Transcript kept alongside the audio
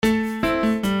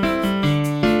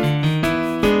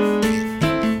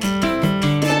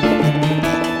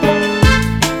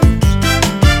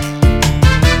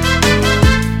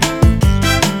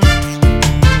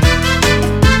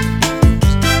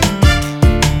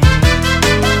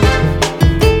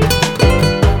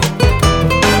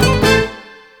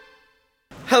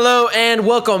Hello and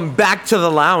welcome back to the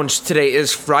lounge. Today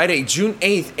is Friday, June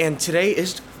 8th, and today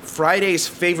is Friday's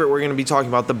favorite. We're going to be talking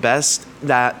about the best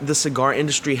that the cigar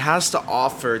industry has to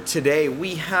offer. Today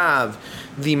we have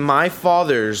the My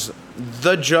Father's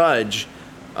The Judge.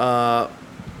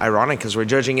 Ironic because we're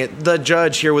judging it. The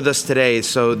Judge here with us today.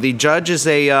 So the Judge is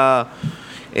a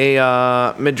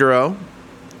Maduro.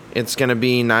 It's going to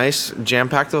be nice,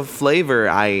 jam-packed of flavor,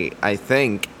 I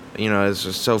think. You know, it's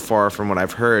just so far from what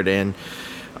I've heard. And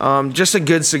just a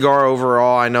good cigar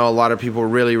overall. I know a lot of people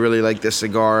really like this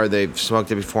cigar. They've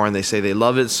smoked it before and they say they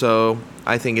love it. So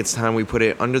I think it's time we put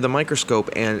it under the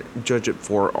microscope and judge it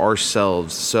for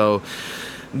ourselves. So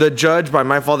The Judge by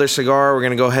My Father's Cigar. We're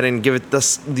going to go ahead and give it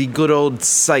the good old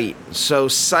sight. So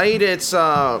sight, its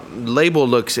label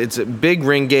looks, it's a big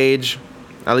ring gauge.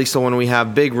 At least the one we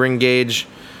have, big ring gauge,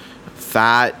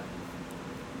 fat.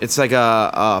 It's like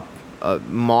a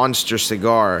monster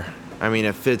cigar. I mean,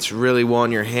 it fits really well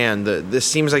in your hand. This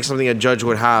seems like something a judge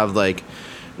would have, like,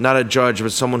 not a judge,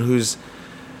 but someone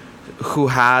who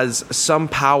has some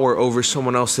power over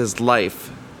someone else's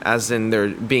life, as in they're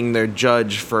being their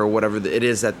judge for whatever it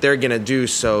is that they're gonna do.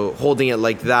 So holding it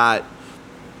like that,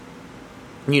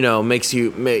 you know, gives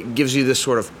you this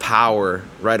sort of power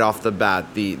right off the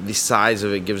bat. The size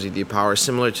of it gives you the power,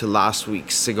 similar to last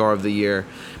week's Cigar of the Year,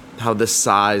 how the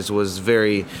size was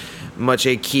very much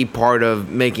a key part of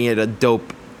making it a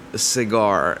dope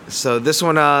cigar. So this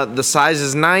one, the size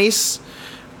is nice.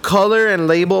 Color and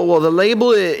label, well, the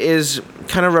label is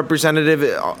kind of representative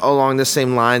along the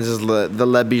same lines as the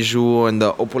Le Bijou and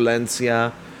the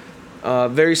Opulencia.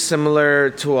 Very similar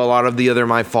to a lot of the other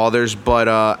My Fathers, but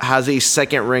has a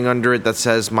second ring under it that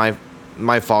says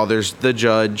My Father's The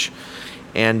Judge.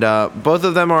 And both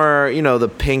of them are, you know, the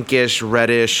pinkish,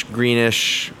 reddish,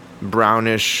 greenish,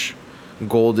 brownish,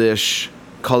 goldish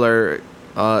color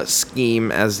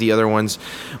scheme as the other ones,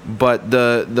 but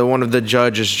the one of the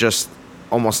Judge is just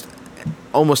almost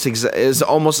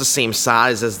the same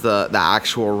size as the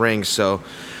actual ring. So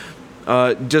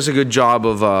does a good job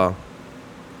of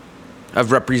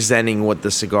representing what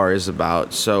the cigar is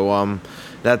about. So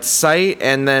that's sight.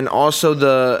 And then also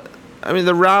the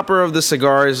wrapper of the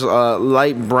cigar is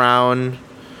light brown.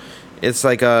 It's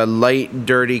like a light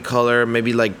dirty color,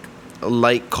 maybe like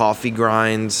light coffee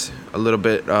grinds, a little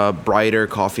bit brighter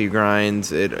coffee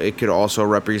grinds. It could also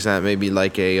represent maybe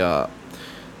like a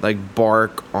like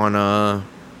bark on a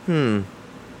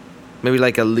maybe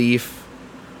like a leaf,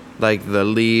 like the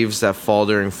leaves that fall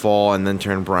during fall and then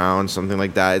turn brown, something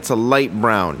like that. It's a light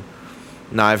brown.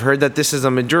 Now I've heard that this is a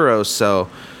Maduro,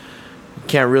 so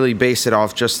can't really base it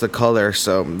off just the color.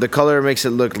 So the color makes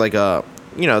it look like a,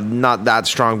 you know, not that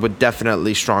strong, but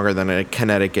definitely stronger than a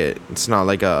Connecticut. It's not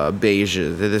like a beige.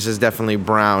 This is definitely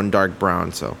brown, dark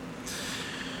brown. So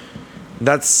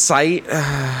that's sight.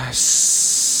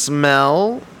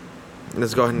 Smell.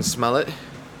 Let's go ahead and smell it.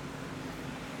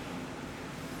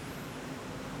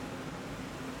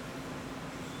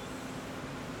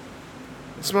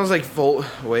 It smells like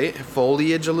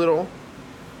foliage a little.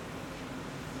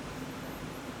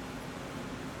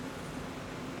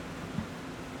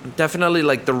 Definitely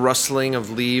like the rustling of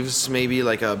leaves, maybe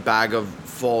like a bag of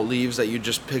fall leaves that you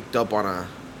just picked up on a,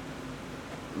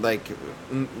 like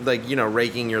you know,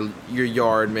 raking your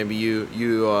yard. Maybe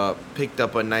you picked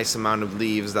up a nice amount of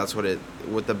leaves. That's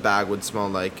what the bag would smell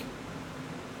like.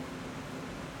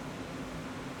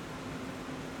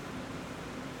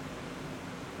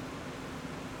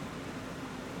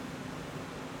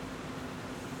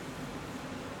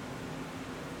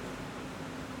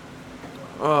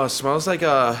 Oh, it smells like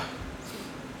a,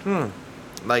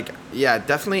 like, yeah,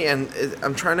 definitely. And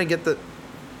I'm trying to get the, it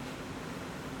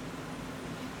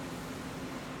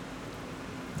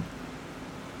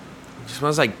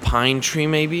smells like pine tree,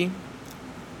 maybe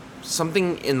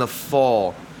something in the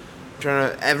fall. I'm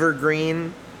trying to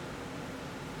evergreen.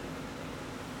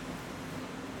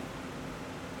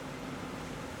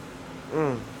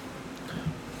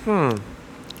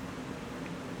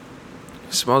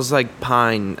 Smells like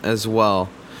pine as well.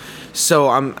 So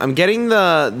I'm getting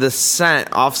the scent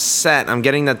offset. I'm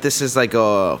getting that this is like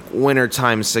a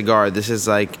wintertime cigar. This is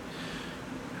like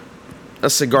a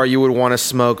cigar you would want to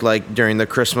smoke like during the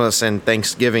Christmas and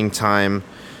Thanksgiving time.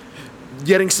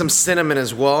 Getting some cinnamon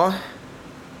as well.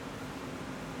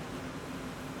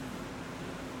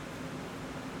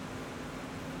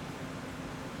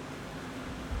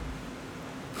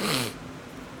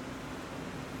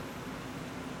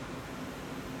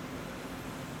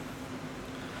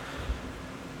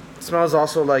 Smells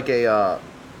also like a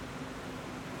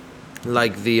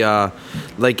like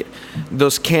like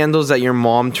those candles that your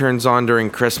mom turns on during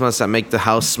Christmas that make the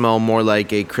house smell more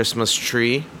like a Christmas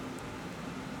tree.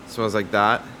 Smells like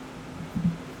that.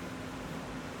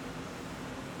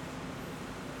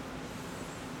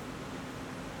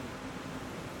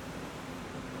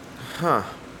 Huh.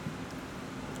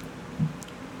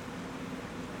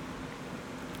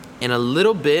 In a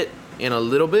little bit.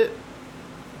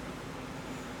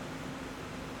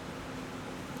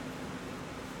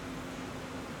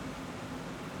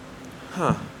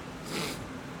 Huh.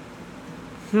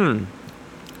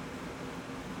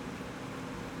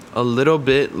 A little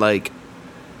bit like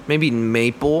maybe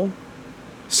maple,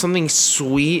 something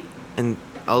sweet and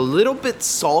a little bit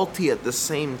salty at the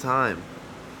same time.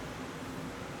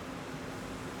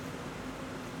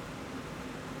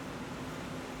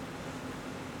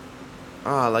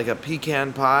 Like a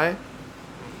pecan pie.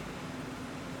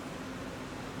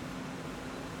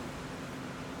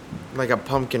 Like a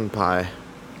pumpkin pie.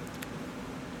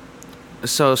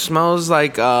 So it smells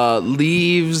like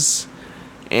leaves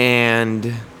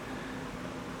and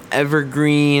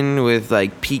evergreen with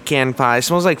like pecan pie. It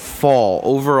smells like fall.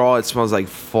 Overall, it smells like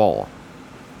fall.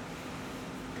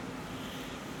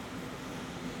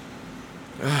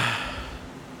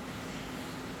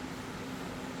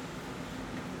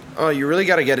 Oh, you really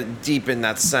got to get it deep in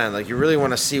that scent. Like, you really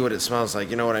want to see what it smells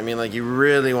like. You know what I mean? Like, you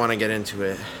really want to get into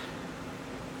it.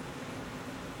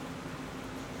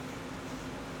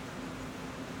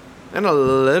 And a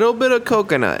little bit of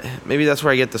coconut. Maybe that's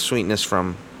where I get the sweetness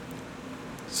from.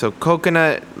 So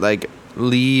coconut, like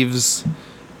leaves,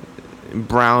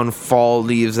 brown fall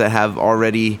leaves that have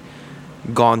already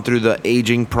gone through the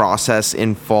aging process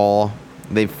in fall.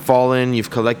 They've fallen. You've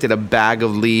collected a bag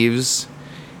of leaves.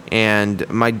 And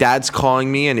my dad's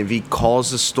calling me, and if he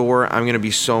calls the store, I'm going to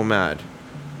be so mad.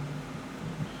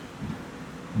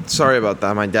 Sorry about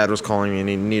that. My dad was calling me, and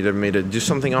he needed me to do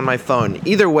something on my phone.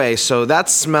 Either way, so that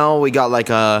smell, we got like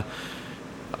a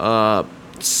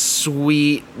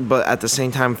sweet, but at the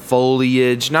same time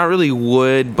foliage. Not really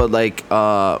wood, but like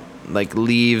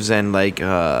leaves and like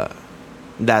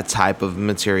that type of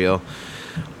material.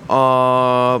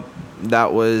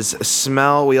 That was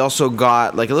smell. We also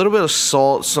got like a little bit of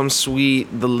salt, some sweet,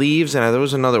 the leaves, and there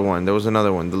was another one. The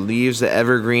leaves, the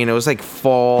evergreen. It was like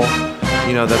fall.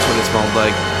 You know, that's what it smelled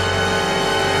like.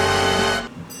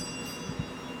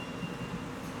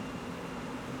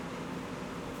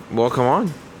 Well, come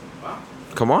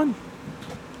on.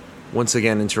 Once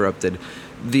again, interrupted.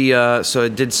 So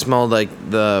it did smell like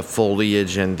the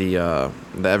foliage and the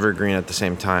evergreen at the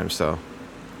same time. So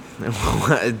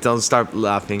don't start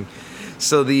laughing.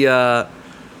 So that's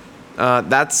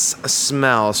a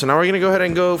smell. So now we're gonna go ahead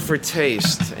and go for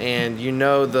taste. And you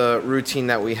know the routine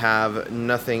that we have.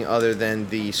 Nothing other than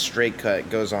the straight cut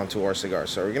goes onto our cigar.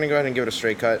 So we're gonna go ahead and give it a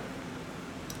straight cut.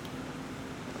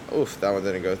 Oof, that one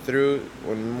didn't go through.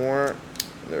 One more.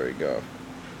 There we go.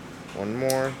 One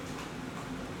more.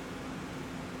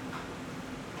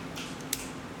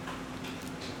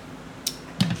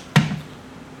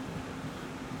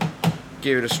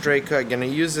 Give it a straight cut. Gonna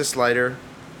use this lighter.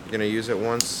 Gonna use it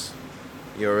once.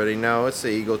 You already know it's the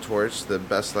Eagle Torch, the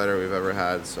best lighter we've ever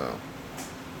had. So.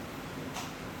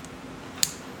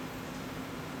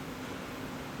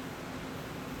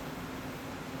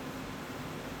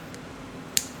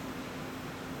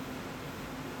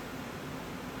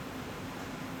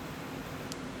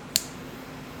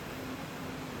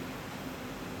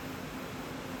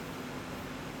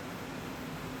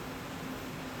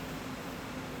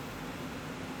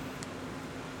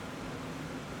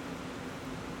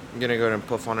 I'm gonna go ahead and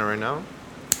puff on it right now.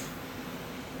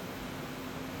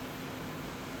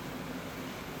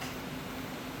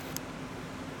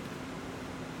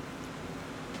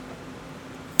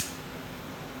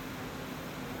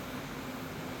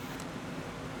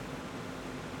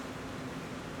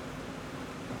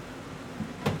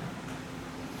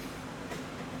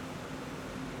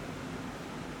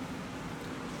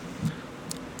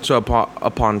 So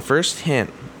upon first hint,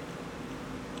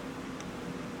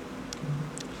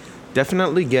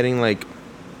 definitely getting like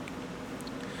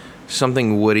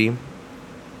something woody,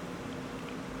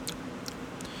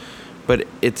 but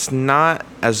it's not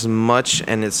as much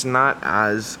and it's not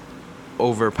as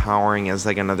overpowering as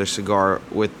like another cigar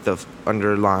with the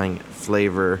underlying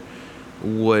flavor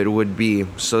would be.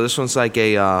 So this one's like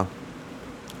a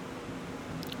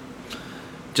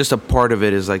just a part of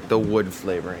it is like the wood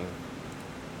flavoring.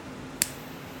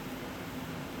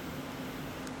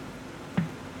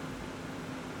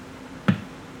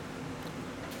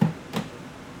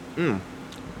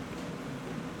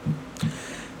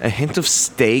 A hint of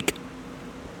steak,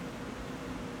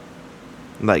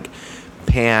 like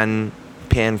pan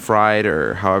pan fried,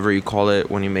 or however you call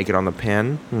it when you make it on the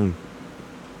pan.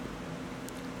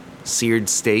 Seared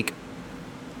steak.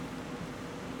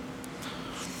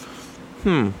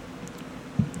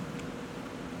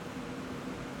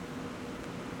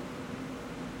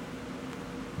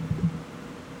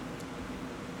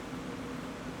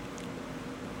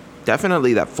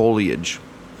 Definitely that foliage.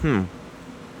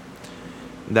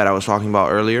 That I was talking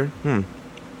about earlier.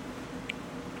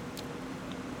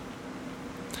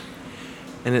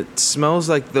 And it smells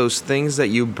like those things that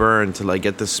you burn to like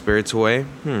get the spirits away.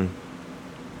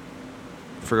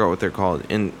 Forgot what they're called.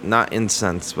 Not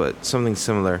incense, but something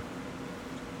similar.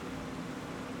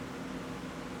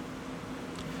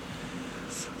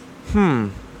 A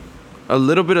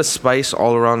little bit of spice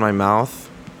all around my mouth.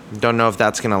 Don't know if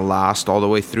that's gonna last all the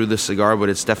way through the cigar, but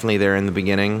it's definitely there in the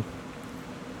beginning.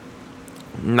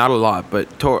 Not a lot,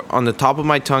 but on the top of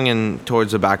my tongue and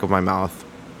towards the back of my mouth.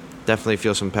 Definitely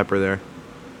feel some pepper there.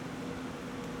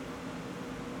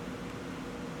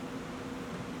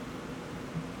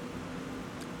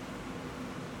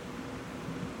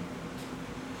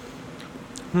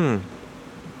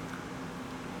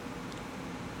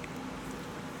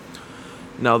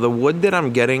 Now the wood that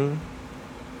I'm getting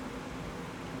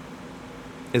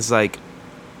is like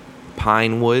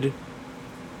pine wood.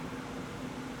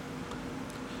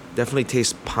 Definitely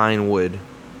tastes pine wood.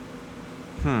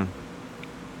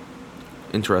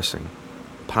 Interesting.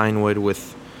 Pine wood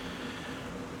with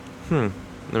let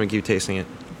me keep tasting it.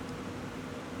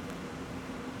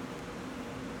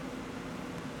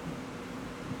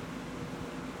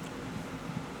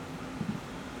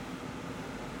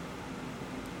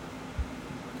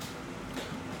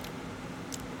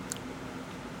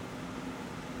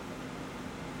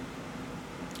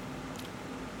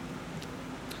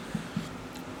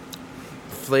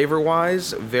 Flavor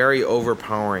wise, very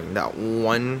overpowering. That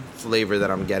one flavor that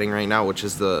I'm getting right now, which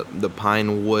is the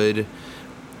pine wood.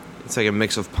 It's like a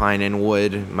mix of pine and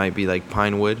wood. Might be like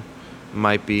pine wood.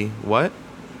 Might be what?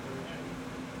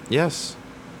 Yes.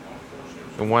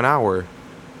 In 1 hour.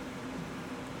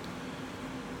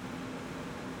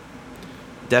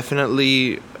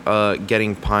 Definitely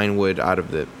getting pine wood out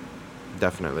of it.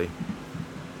 Definitely.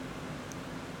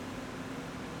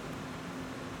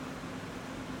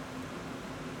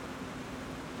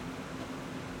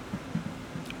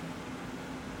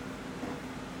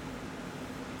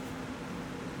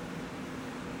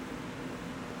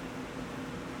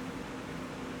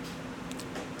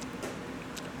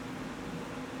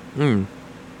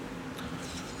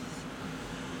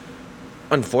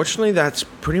 Unfortunately, that's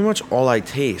pretty much all I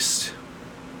taste.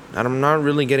 And I'm not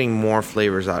really getting more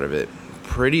flavors out of it.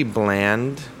 Pretty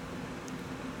bland.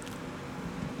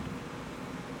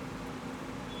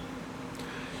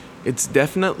 It's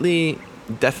definitely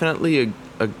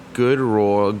a good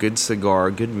roll, a good cigar,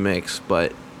 a good mix,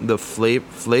 but the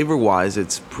flavor wise,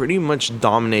 it's pretty much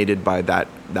dominated by that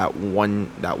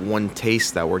one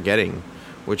taste that we're getting,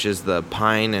 which is the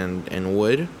pine and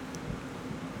wood.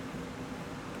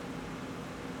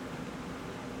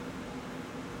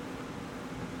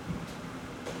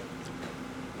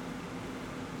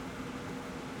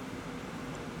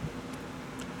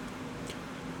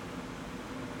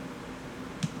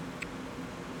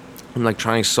 I'm like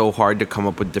trying so hard to come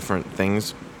up with different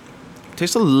things. It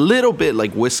tastes a little bit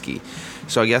like whiskey.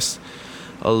 So I guess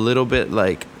a little bit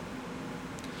like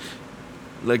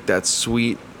that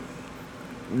sweet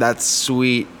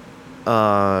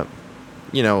not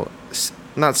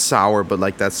sour, but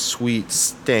like that sweet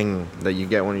sting that you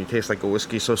get when you taste like a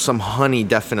whiskey. So some honey,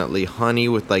 definitely honey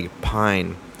with like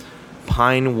pine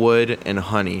wood and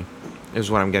honey is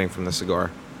what I'm getting from the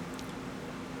cigar.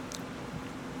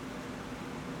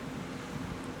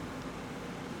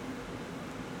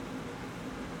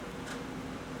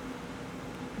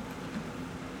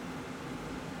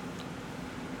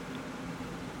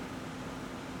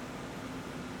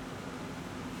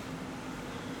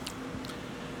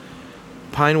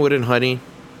 Pine wood and honey.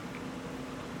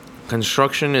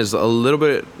 Construction is a little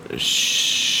bit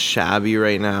shabby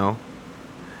right now.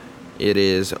 It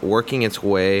is working its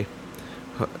way.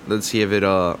 Let's see if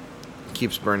it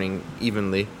keeps burning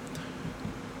evenly.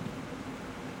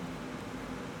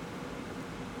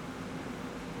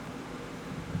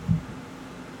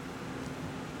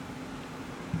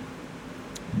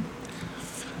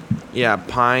 Yeah,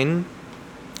 pine,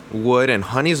 wood, and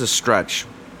honey is a stretch.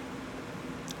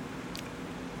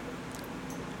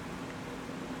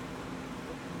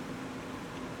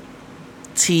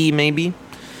 Tea maybe,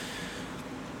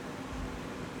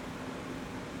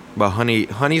 but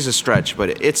honey's a stretch,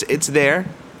 but it's there,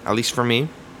 at least for me.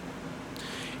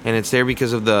 and it's there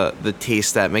because of the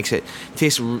taste that makes it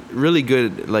taste really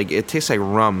good. Like it tastes like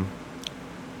rum,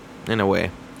 in a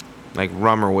way, like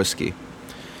rum or whiskey.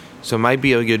 So it might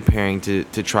be a good pairing to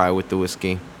try with the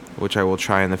whiskey, which I will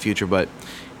try in the future. But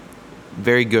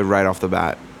very good right off the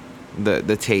bat,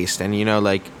 the taste, and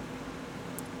like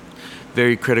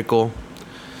very critical.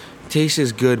 Taste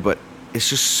is good, but it's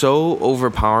just so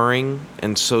overpowering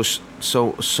and so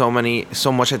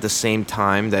much at the same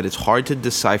time that it's hard to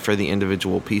decipher the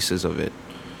individual pieces of it.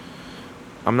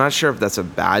 I'm not sure if that's a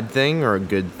bad thing or a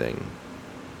good thing.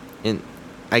 And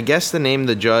I guess the name,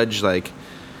 the judge, like,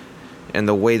 and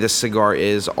the way this cigar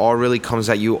is, all really comes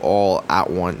at you all at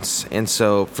once. And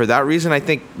so for that reason, I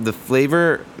think the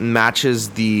flavor matches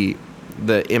the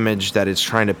image that it's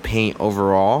trying to paint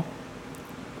overall.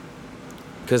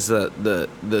 Because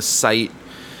the sight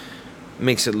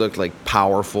makes it look like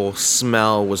powerful.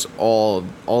 Smell was all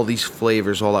these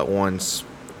flavors all at once.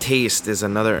 Taste is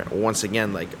another, once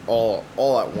again, like all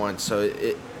at once. So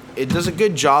it does a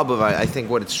good job of, I think,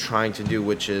 what it's trying to do,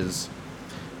 which is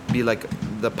be like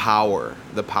the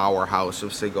powerhouse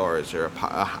of cigars, or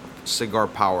a cigar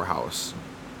powerhouse.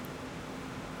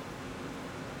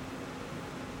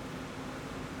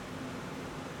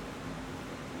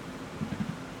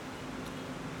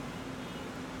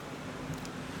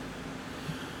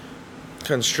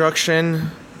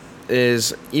 Construction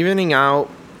is evening out.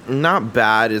 Not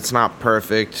bad. It's not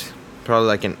perfect. Probably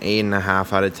like an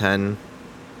 8.5 out of 10.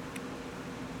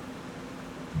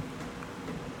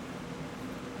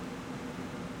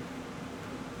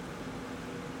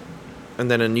 And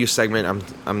then a new segment,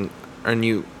 a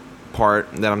new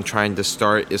part that I'm trying to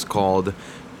start is called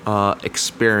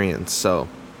experience. So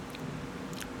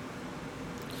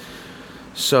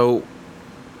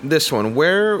this one,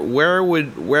 where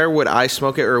would I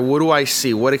smoke it, or what do I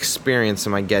see? What experience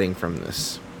am I getting from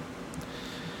this?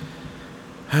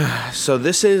 So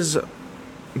this is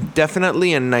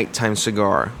definitely a nighttime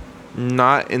cigar.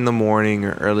 Not in the morning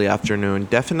or early afternoon.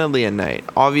 Definitely at night.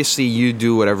 Obviously, you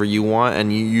do whatever you want,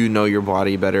 and you know your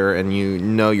body better, and you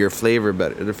know your flavor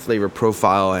better, the flavor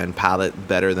profile and palate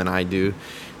better than I do.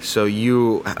 So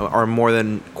you are more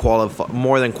than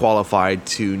qualified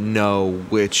to know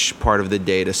which part of the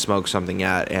day to smoke something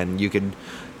at, and you could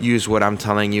use what I'm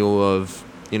telling you of,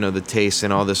 the taste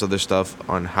and all this other stuff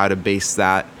on how to base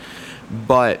that.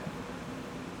 But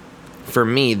for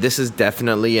me, this is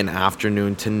definitely an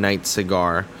afternoon to night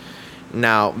cigar.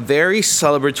 Now, very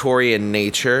celebratory in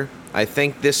nature. I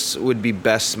think this would be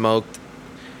best smoked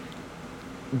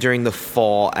during the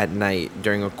fall at night,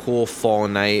 during a cool fall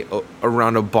night,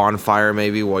 around a bonfire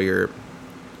maybe, while you're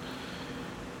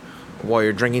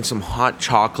drinking some hot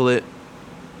chocolate,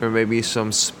 or maybe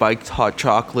some spiked hot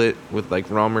chocolate with like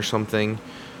rum or something,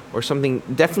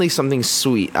 definitely something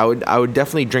sweet. I would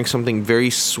definitely drink something very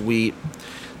sweet.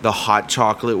 The hot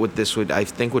chocolate with this would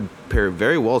pair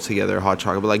very well together. Hot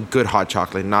chocolate, but like good hot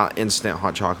chocolate, not instant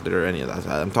hot chocolate or any of that.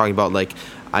 I'm talking about like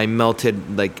I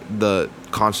melted like the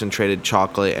concentrated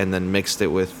chocolate and then mixed it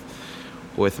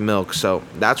with milk. So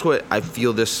that's what I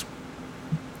feel this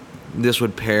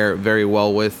would pair very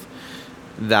well with.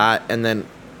 That, and then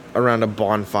around a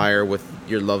bonfire with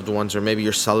your loved ones, or maybe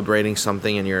you're celebrating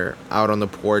something and you're out on the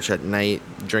porch at night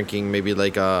drinking maybe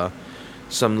like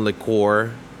some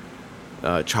liqueur.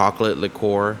 Chocolate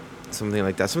liqueur, something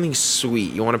like that, something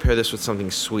sweet. You want to pair this with something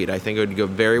sweet. I think it would go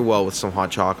very well with some hot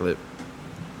chocolate.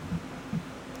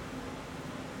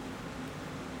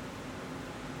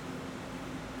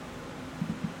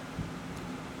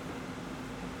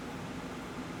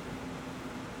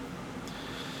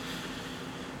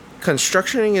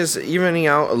 Constructioning is evening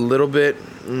out a little bit.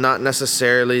 Not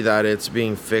necessarily that it's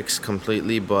being fixed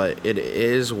completely, but it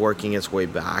is working its way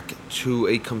back to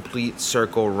a complete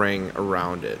circle ring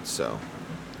around it. So,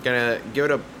 gonna give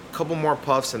it a couple more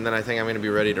puffs, and then I think I'm gonna be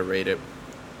ready to rate it.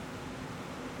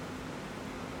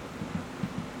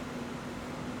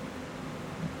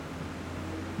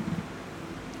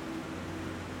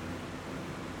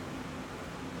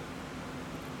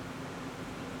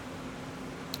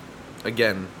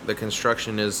 Again, the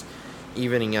construction is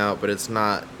evening out, but it's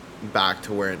not back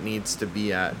to where it needs to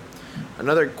be at.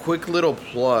 Another quick little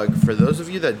plug for those of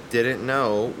you that didn't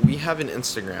know, we have an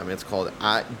Instagram. It's called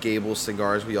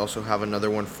 @GableCigars. We also have another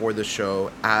one for the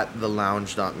show,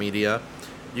 @thelounge.media.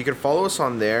 You can follow us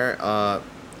on there,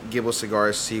 Gable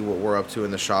Cigars, see what we're up to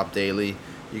in the shop daily.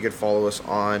 You can follow us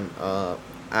on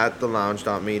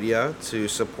 @thelounge.media to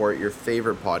support your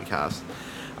favorite podcast.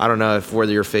 I don't know if we're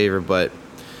your favorite, but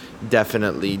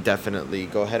definitely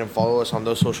go ahead and follow us on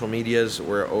those social medias.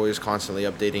 We're always constantly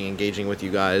updating, engaging with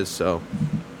you guys, so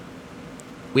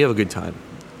we have a good time.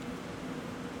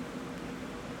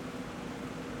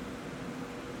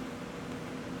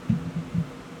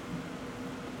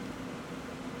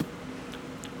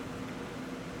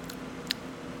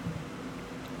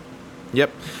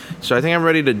 Yep. So I think I'm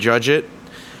ready to judge it.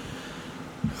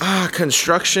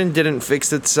 Construction didn't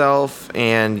fix itself,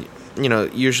 and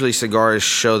usually cigars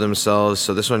show themselves.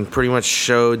 So this one pretty much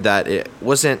showed that it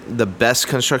wasn't the best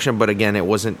construction, but again, it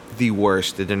wasn't the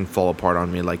worst. It didn't fall apart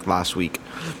on me like last week.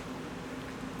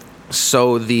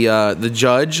 So the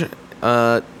judge,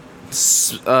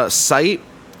 sight,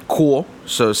 cool.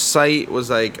 So sight was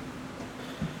like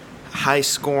high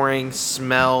scoring.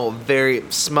 Smell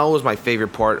was my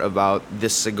favorite part about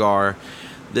this cigar.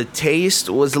 The taste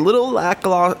was a little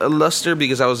lackluster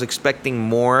because I was expecting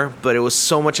more, but it was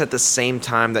so much at the same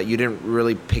time that you didn't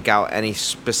really pick out any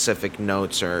specific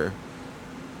notes, or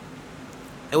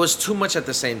it was too much at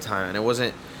the same time, and it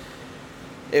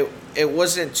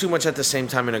wasn't too much at the same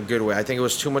time in a good way. I think it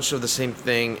was too much of the same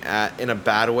thing in a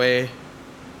bad way.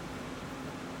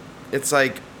 It's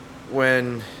like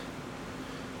when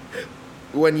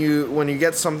you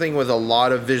get something with a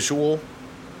lot of visual,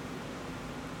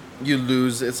 you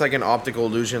lose. It's like an optical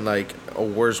illusion, like a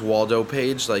Where's Waldo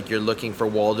page. Like you're looking for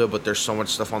Waldo, but there's so much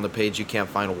stuff on the page you can't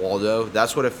find Waldo.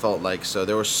 That's what it felt like. So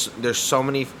there's so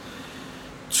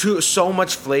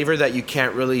much flavor that you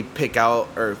can't really pick out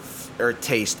or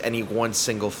taste any one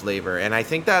single flavor. And I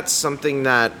think that's something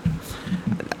that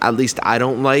at least I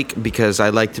don't like, because I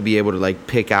like to be able to like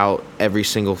pick out every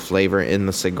single flavor in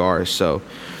the cigar. So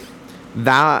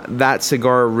that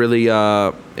cigar really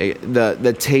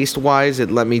the taste wise, it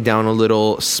let me down a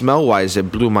little. Smell wise, it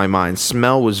blew my mind.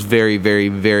 Smell was very, very,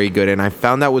 very good, and I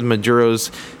found that with Maduros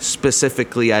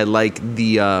specifically, I like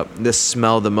the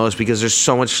smell the most, because there's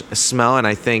so much smell, and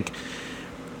I think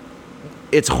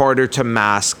it's harder to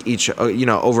mask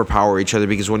overpower each other,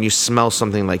 because when you smell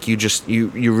something, like you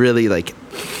really like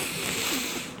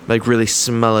really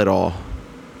smell it all.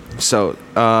 So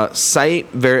sight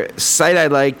I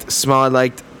liked, smell I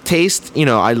liked, taste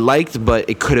I liked, but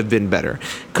it could have been better.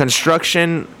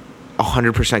 Construction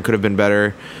 100% could have been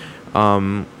better.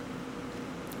 I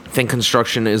think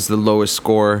construction is the lowest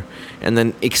score, and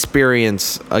then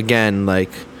experience, again,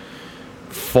 like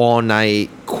fall night,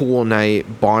 cool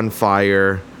night,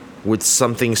 bonfire with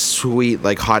something sweet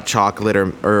like hot chocolate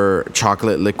or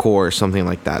chocolate liqueur or something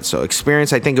like that. So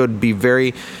experience, I think it would be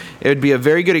a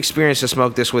very good experience to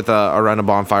smoke this with around a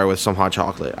bonfire with some hot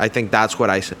chocolate. I think that's what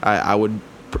I would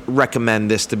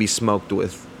recommend this to be smoked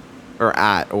with, or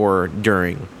at, or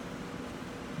during.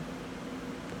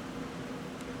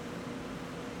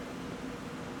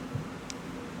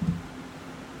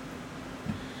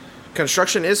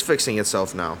 Construction is fixing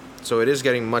itself now, so it is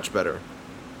getting much better.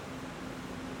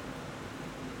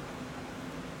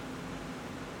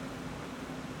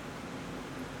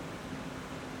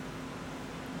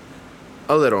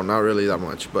 A little, not really that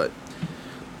much, but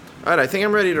all right, I think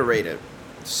I'm ready to rate it.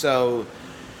 So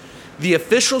the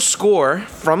official score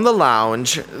from the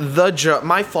lounge,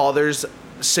 my father's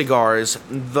cigars,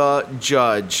 the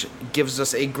judge gives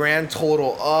us a grand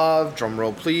total of,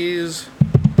 drumroll please,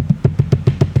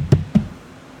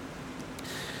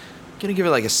 gonna give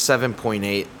it like a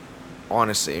 7.8.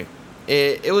 honestly.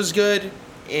 It was good,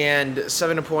 and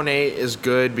 7.8 is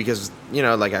good because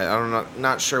I'm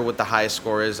not sure what the highest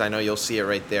score is. I know you'll see it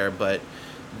right there, but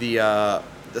the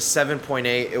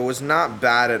 7.8, it was not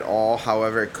bad at all.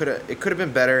 However, it could have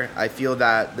been better. I feel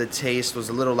that the taste was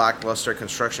a little lackluster.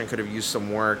 Construction could have used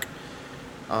some work.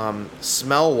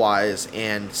 Smell wise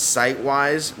and sight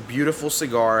wise, beautiful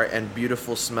cigar and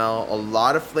beautiful smell. A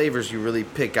lot of flavors you really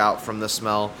pick out from the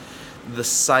smell. The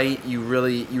sight, you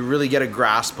really get a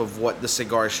grasp of what the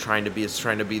cigar is trying to be. It's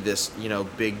trying to be this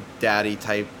big daddy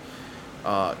type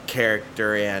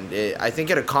character, and I think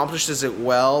it accomplishes it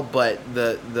well. But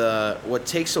the what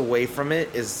takes away from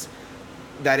it is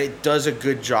that it does a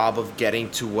good job of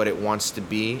getting to what it wants to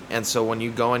be. And so when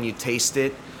you go and you taste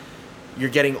it,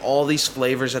 you're getting all these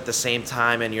flavors at the same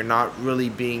time, and you're not really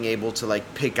being able to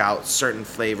like pick out certain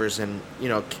flavors and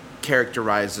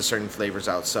characterize the certain flavors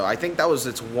out. So I think that was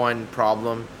its one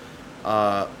problem.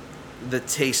 The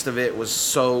taste of it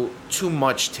was too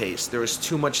much taste. There was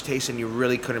too much taste, and you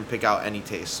really couldn't pick out any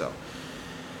taste. So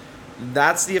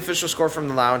that's the official score from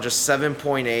the lounge, a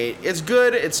 7.8. It's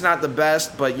good. It's not the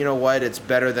best, but you know what? It's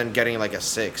better than getting like a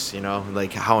 6.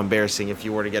 Like how embarrassing if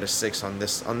you were to get a 6 on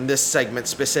this segment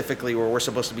specifically, where we're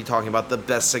supposed to be talking about the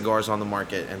best cigars on the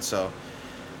market. And so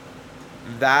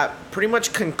that pretty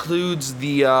much concludes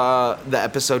the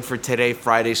episode for today,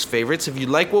 Friday's Favorites. If you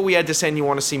like what we had to say and you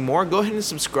want to see more, go ahead and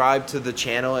subscribe to the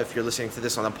channel. If you're listening to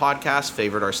this on the podcast,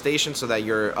 favorite our station so that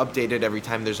you're updated every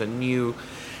time there's a new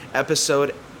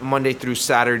episode, Monday through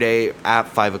Saturday at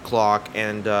 5 o'clock.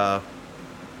 And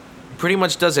pretty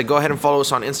much does it. Go ahead and follow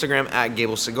us on Instagram at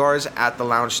Gable Cigars, at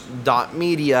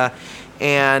thelounge.media,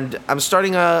 And I'm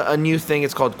starting a new thing.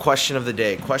 It's called Question of the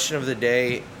Day. Question of the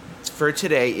Day for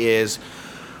today is,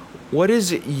 what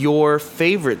is your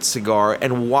favorite cigar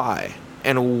and why?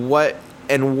 And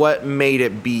what made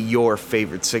it be your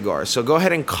favorite cigar? So go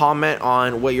ahead and comment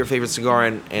on what your favorite cigar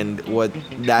and what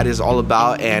that is all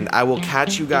about. And I will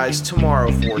catch you guys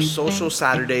tomorrow for Social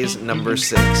Saturdays number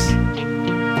 6.